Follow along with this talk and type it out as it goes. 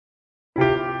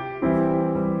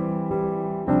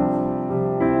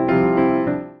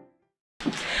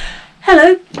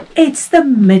Hello, it's the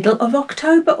middle of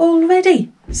October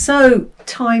already, so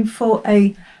time for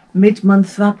a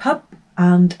mid-month wrap-up,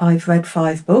 and I've read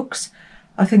 5 books.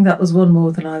 I think that was one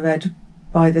more than I read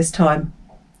by this time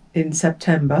in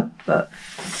September, but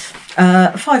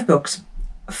 5 books.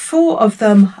 4 of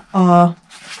them are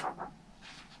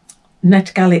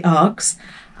NetGalley arcs,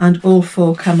 and all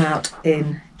 4 come out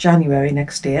in January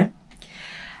next year.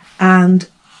 And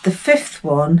the 5th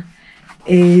one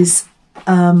is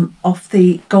off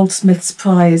the Goldsmiths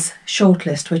Prize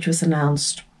shortlist, which was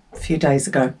announced a few days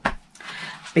ago,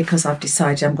 because I've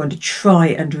decided I'm going to try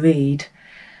and read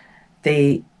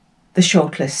the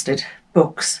shortlisted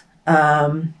books,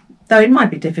 though it might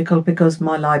be difficult because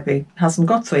my library hasn't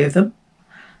got 3 of them.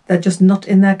 They're just not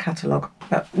in their catalogue,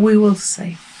 but we will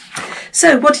see.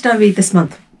 So what did I read this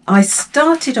month? I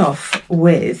started off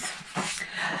with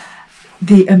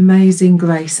The Amazing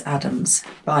Grace Adams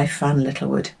by Fran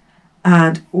Littlewood.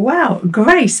 And wow,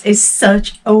 Grace is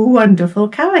such a wonderful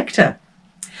character.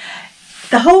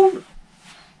 The whole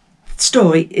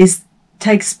story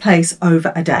takes place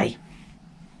over a day.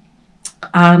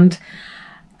 And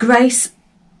Grace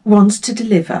wants to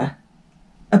deliver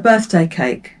a birthday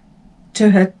cake to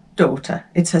her daughter.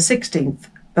 It's her 16th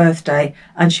birthday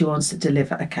and she wants to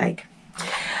deliver a cake.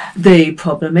 The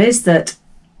problem is that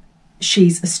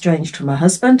she's estranged from her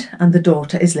husband and the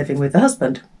daughter is living with the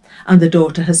husband. And the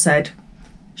daughter has said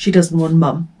she doesn't want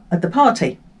mum at the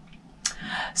party.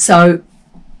 So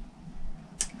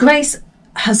Grace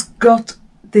has got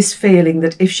this feeling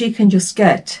that if she can just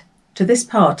get to this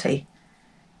party,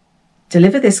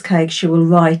 deliver this cake, she will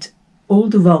right all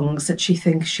the wrongs that she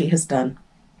thinks she has done.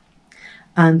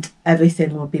 And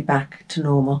everything will be back to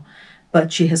normal.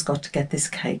 But she has got to get this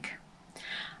cake.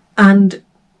 And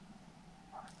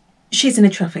she's in a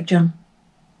traffic jam.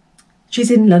 She's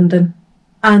in London.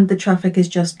 And the traffic has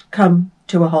just come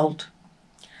to a halt.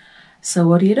 So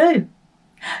what do?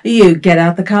 You get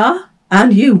out the car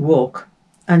and you walk.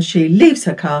 And she leaves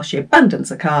her car, she abandons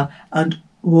the car and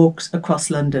walks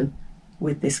across London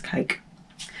with this cake,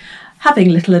 having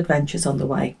little adventures on the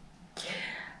way.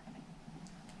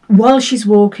 While she's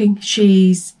walking,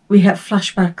 we have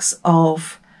flashbacks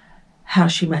of how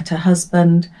she met her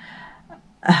husband,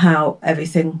 how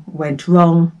everything went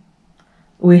wrong.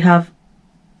 We have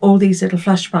all these little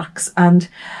flashbacks, and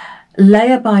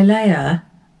layer by layer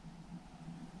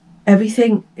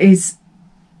everything is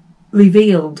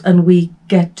revealed and we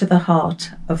get to the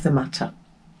heart of the matter.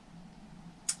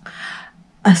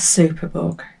 A super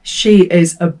book. She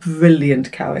is a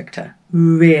brilliant character,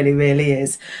 really, really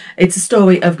is. It's a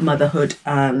story of motherhood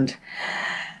and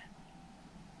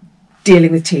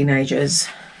dealing with teenagers,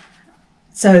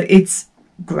 so it's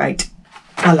great.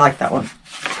 I like that one.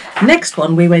 Next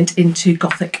one, we went into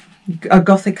a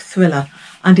gothic thriller,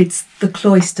 and it's The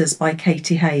Cloisters by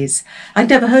Katy Hayes. I'd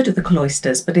never heard of The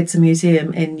Cloisters, but it's a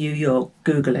museum in New York.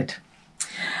 Google it.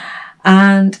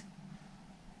 And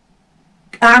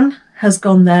Anne has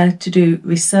gone there to do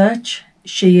research.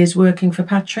 She is working for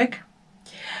Patrick,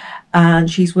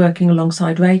 and she's working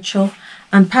alongside Rachel.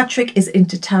 And Patrick is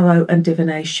into tarot and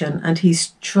divination, and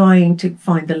he's trying to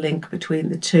find the link between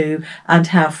the two and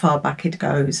how far back it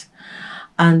goes.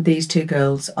 And these 2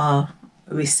 girls are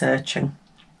researching.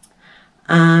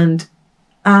 And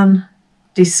Anne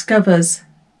discovers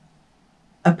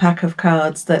a pack of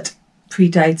cards that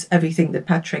predates everything that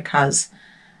Patrick has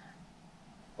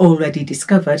already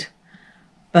discovered,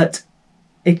 but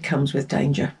it comes with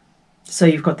danger. So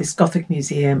you've got this gothic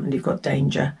museum, and you've got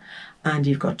danger, and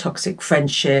you've got toxic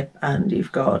friendship, and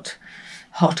you've got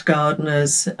hot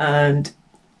gardeners, and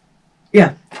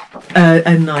yeah,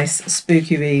 a nice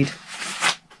spooky read.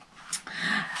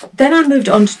 Then I moved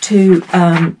on to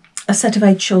a set of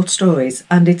 8 short stories,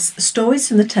 and it's Stories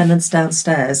from the Tenants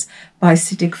Downstairs by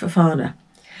Sidik Fofana.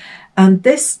 And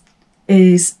this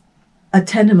is a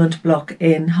tenement block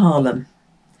in Harlem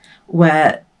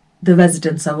where the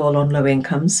residents are all on low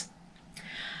incomes.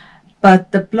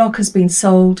 But the block has been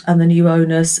sold and the new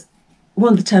owners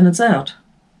want the tenants out.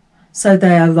 So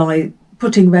they are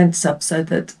putting rents up so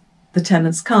that the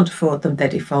tenants can't afford them, they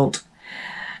default.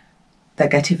 They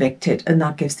get evicted, and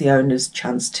that gives the owners a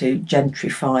chance to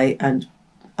gentrify and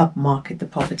upmarket the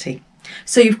property.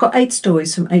 So you've got 8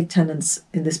 stories from 8 tenants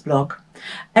in this block,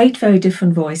 8 very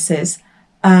different voices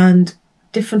and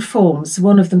different forms.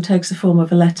 One of them takes the form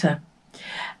of a letter.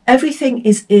 Everything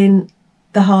is in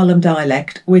the Harlem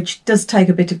dialect, which does take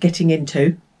a bit of getting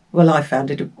into. Well, I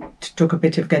found it took a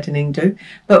bit of getting into,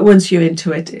 but once you're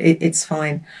into it, it's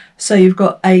fine. So you've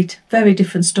got 8 very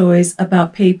different stories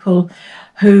about people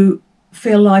who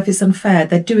feel life is unfair.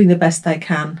 They're doing the best they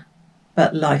can,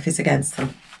 but life is against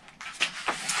them.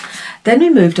 Then we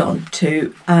moved on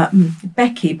to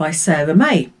Becky by Sarah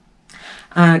May.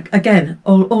 Again,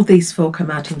 all these four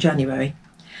come out in January.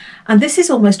 And this is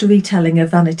almost a retelling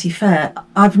of Vanity Fair.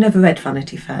 I've never read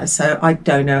Vanity Fair, so I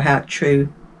don't know how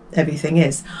true everything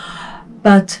is.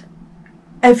 But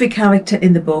every character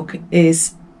in the book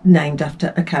is named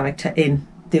after a character in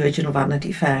the original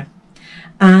Vanity Fair.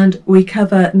 And we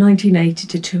cover 1980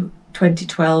 to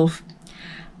 2012,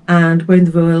 and we're in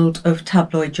the world of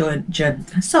tabloid journalism.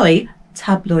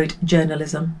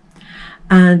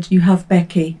 And you have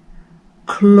Becky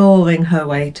clawing her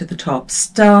way to the top,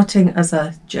 starting as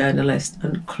a journalist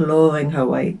and clawing her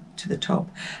way to the top.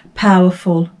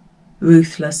 Powerful,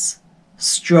 ruthless,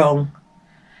 strong.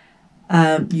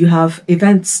 You have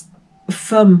events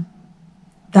from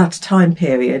that time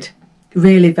period,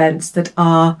 real events that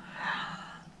are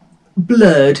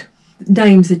blurred.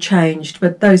 Names are changed,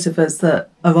 but those of us that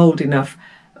are old enough,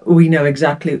 we know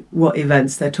exactly what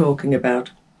events they're talking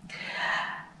about.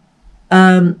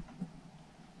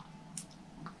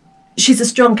 She's a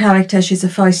strong character, she's a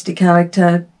feisty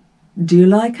character. Do you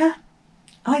like her?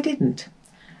 I didn't.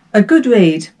 A good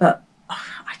read, but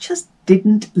I just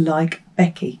didn't like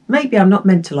Becky. Maybe I'm not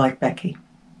meant to like Becky.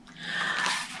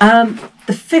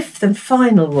 The fifth and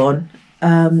final one,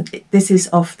 this is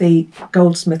off the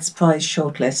Goldsmiths Prize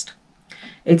shortlist.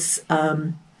 It's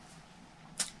There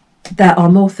Are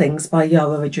More Things by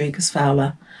Yara Rodriques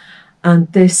Fowler,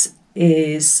 and this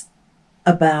is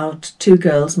about two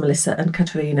girls, Melissa and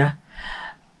Katerina,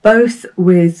 both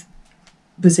with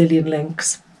Brazilian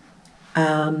links.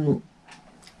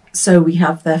 So we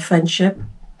have their friendship,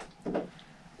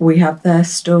 we have their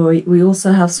story, we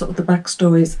also have sort of the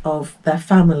backstories of their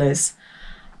families,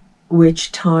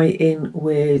 which tie in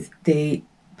with the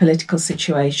political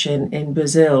situation in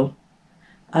Brazil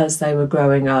as they were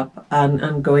growing up,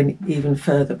 and going even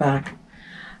further back.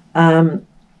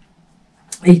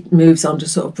 It moves on to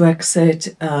sort of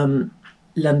Brexit,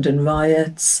 London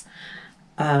riots,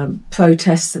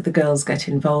 protests that the girls get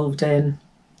involved in.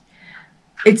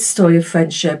 It's a story of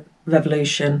friendship,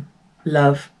 revolution,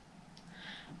 love.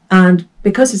 And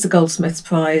because it's a Goldsmiths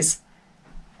Prize,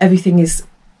 all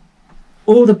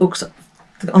the books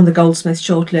on the Goldsmiths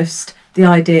shortlist, the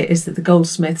idea is that the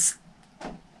Goldsmiths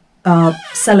are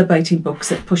celebrating books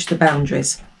that push the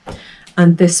boundaries.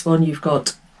 And this one, you've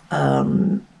got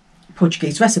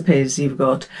Portuguese recipes, you've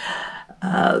got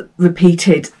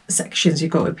repeated sections, you've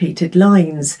got repeated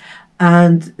lines,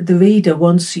 and the reader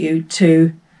wants you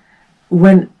to,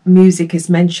 when music is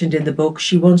mentioned in the book,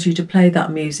 she wants you to play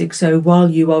that music. So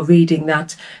while you are reading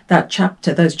that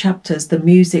chapter, those chapters, the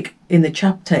music in the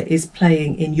chapter is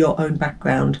playing in your own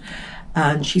background,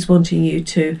 and she's wanting you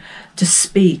to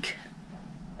speak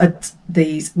at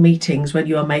these meetings when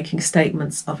you are making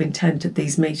statements of intent at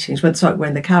these meetings.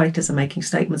 When the characters are making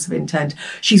statements of intent,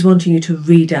 she's wanting you to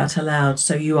read out aloud,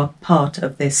 so you are part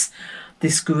of this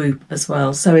group as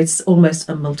well. So it's almost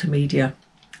a multimedia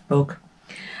book.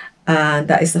 And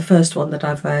that is the first one that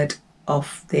I've read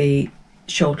off the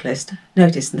shortlist.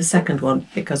 Notice in the second one,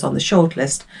 because on the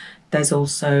shortlist there's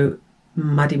also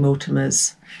Maddie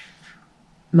Mortimer's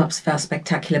Maps of Our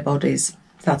Spectacular Bodies.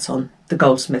 That's on the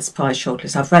Goldsmiths Prize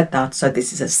shortlist. I've read that, so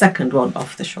this is a second one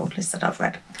off the shortlist that I've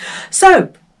read.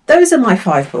 So those are my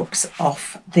 5 books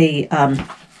off the month,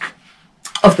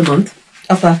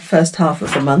 of the first half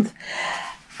of the month.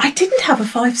 I didn't have a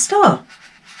 5-star.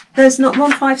 There's not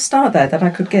one 5-star there that I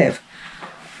could give.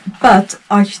 But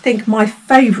I think my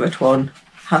favourite one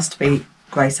has to be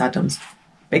Grace Adams,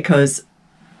 because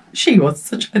she was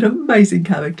such an amazing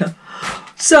character.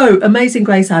 So, Amazing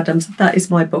Grace Adams, that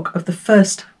is my book of the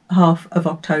first half of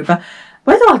October.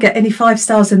 Whether I'll get any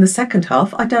 5-stars in the second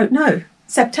half, I don't know.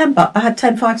 September, I had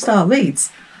 10 5-star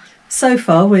reads. So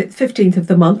far, with 15th of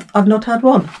the month, I've not had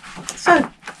one.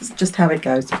 So, that's just how it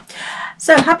goes.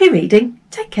 So, happy reading.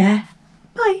 Take care.